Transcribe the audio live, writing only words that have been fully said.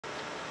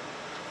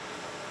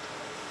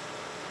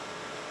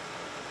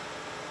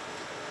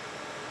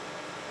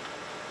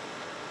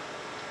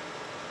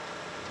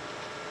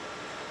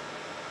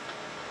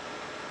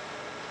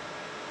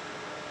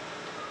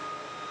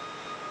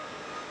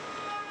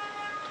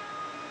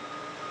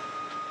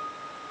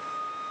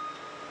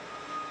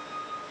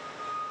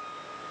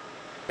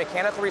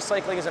Mechanical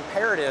recycling is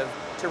imperative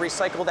to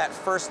recycle that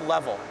first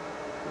level.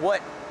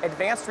 What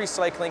advanced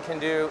recycling can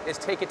do is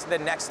take it to the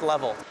next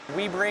level.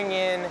 We bring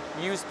in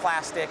used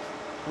plastic,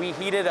 we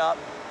heat it up,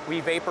 we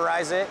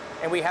vaporize it,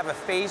 and we have a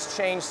phase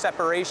change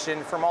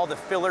separation from all the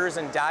fillers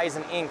and dyes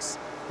and inks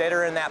that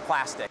are in that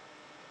plastic.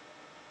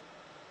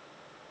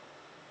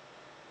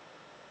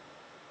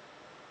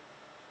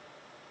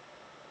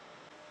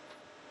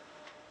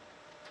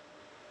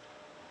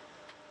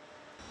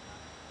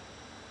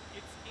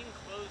 It's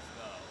enclosed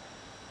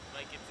though,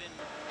 like it's in...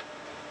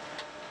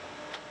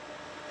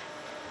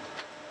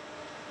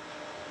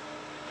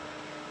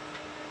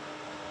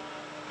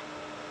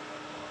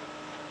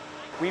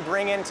 We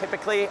bring in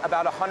typically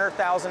about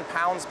 100,000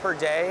 pounds per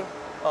day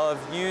of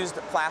used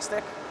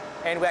plastic,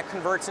 and that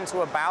converts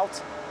into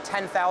about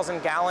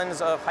 10,000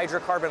 gallons of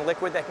hydrocarbon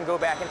liquid that can go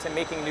back into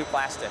making new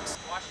plastics.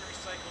 Wash your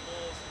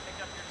recyclables,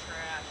 pick up your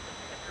trash,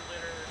 pick up your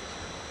litter.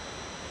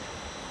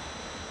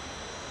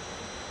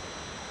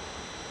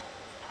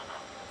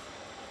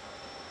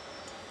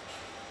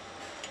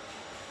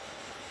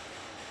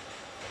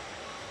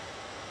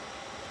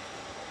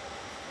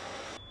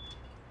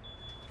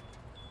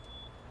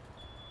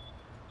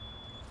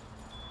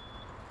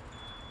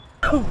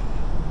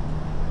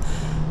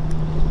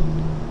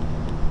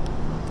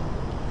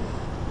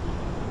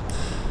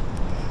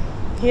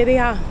 Here they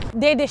are.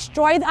 They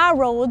destroyed our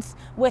roads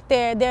with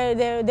their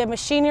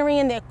machinery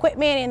and their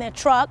equipment and their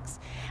trucks.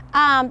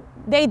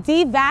 They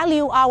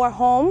devalue our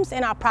homes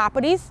and our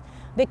properties.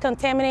 They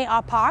contaminate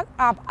our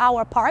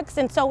parks.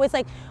 And so it's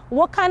like,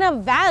 what kind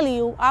of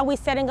value are we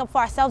setting up for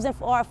ourselves and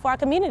for our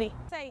community?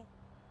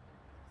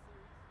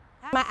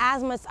 My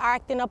asthma's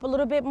acting up a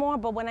little bit more,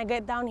 but when I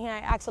get down here,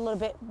 it acts a little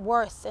bit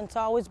worse. And so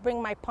I always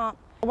bring my pump.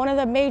 One of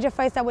the major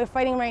fights that we're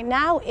fighting right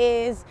now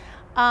is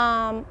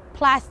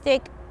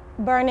plastic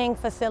burning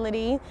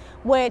facility,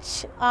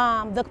 which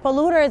the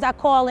polluters are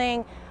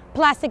calling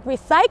plastic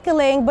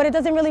recycling, but it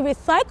doesn't really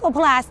recycle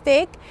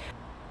plastic.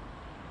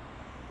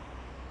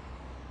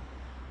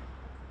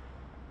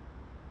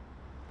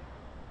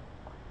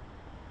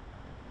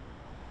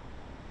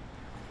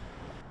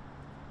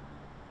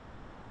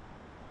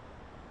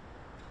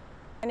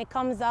 And it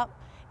comes up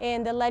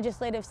in the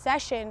legislative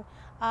session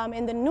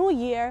in the new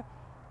year.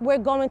 We're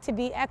going to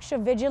be extra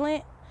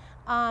vigilant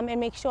and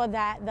make sure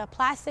that the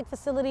plastic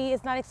facility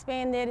is not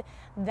expanded,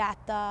 that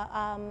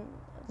the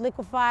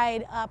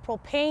liquefied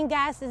propane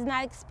gas is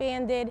not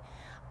expanded,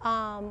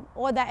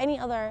 or that any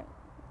other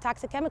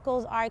toxic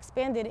chemicals are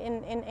expanded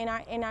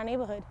in our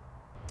neighborhood.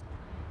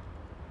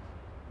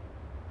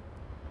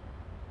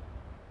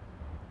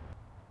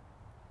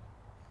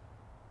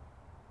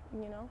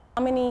 You know,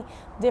 how many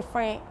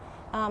different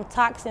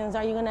toxins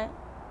are you gonna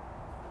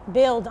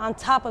build on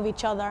top of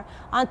each other,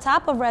 on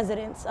top of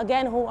residents,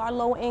 again, who are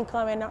low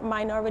income and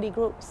minority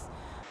groups?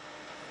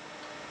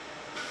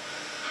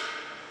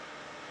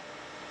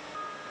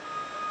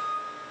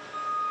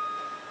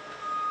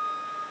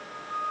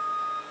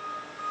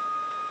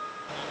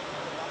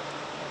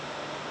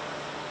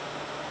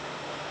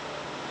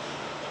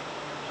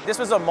 This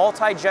was a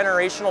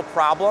multi-generational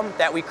problem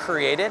that we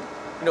created,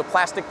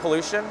 plastic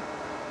pollution,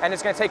 and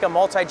it's going to take a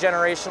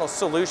multi-generational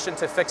solution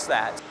to fix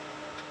that.